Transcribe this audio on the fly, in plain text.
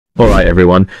Alright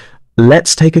everyone,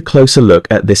 let's take a closer look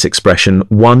at this expression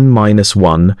 1 minus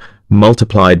 1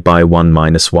 multiplied by 1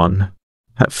 minus 1.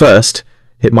 At first,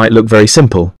 it might look very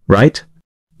simple, right?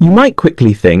 You might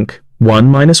quickly think 1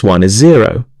 minus 1 is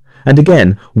 0, and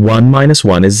again 1 minus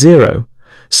 1 is 0.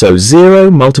 So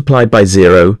 0 multiplied by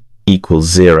 0 equals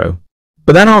 0.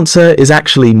 But that answer is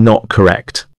actually not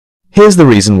correct. Here's the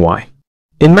reason why.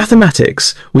 In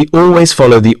mathematics, we always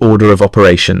follow the order of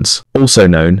operations, also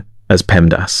known as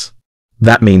PEMDAS.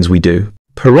 That means we do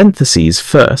parentheses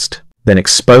first, then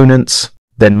exponents,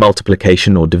 then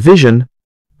multiplication or division,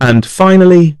 and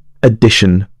finally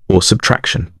addition or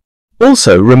subtraction.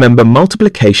 Also, remember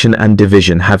multiplication and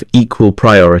division have equal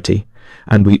priority,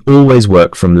 and we always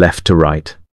work from left to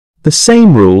right. The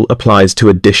same rule applies to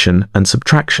addition and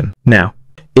subtraction. Now,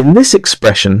 in this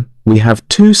expression, we have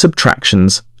 2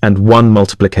 subtractions and 1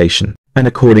 multiplication. And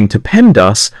according to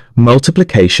PEMDAS,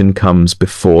 multiplication comes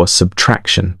before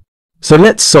subtraction. So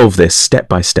let's solve this step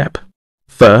by step.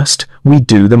 First, we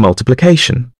do the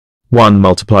multiplication. 1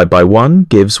 multiplied by 1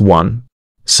 gives 1.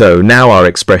 So now our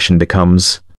expression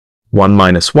becomes 1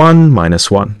 minus 1 minus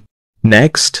 1.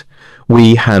 Next,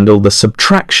 we handle the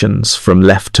subtractions from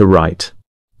left to right.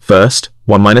 First,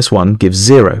 1 minus 1 gives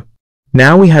 0.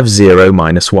 Now we have 0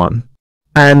 minus 1.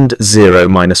 And 0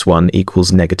 minus 1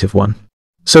 equals negative 1.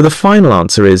 So the final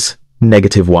answer is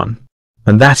negative 1,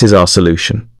 and that is our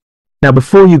solution. Now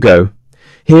before you go,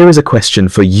 here is a question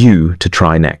for you to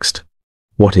try next.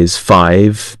 What is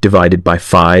 5 divided by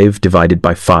 5 divided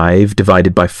by 5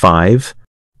 divided by 5?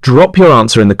 Drop your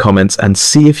answer in the comments and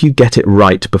see if you get it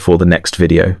right before the next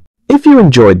video. If you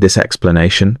enjoyed this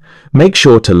explanation, make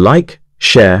sure to like,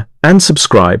 share, and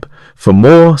subscribe for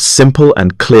more simple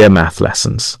and clear math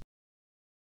lessons.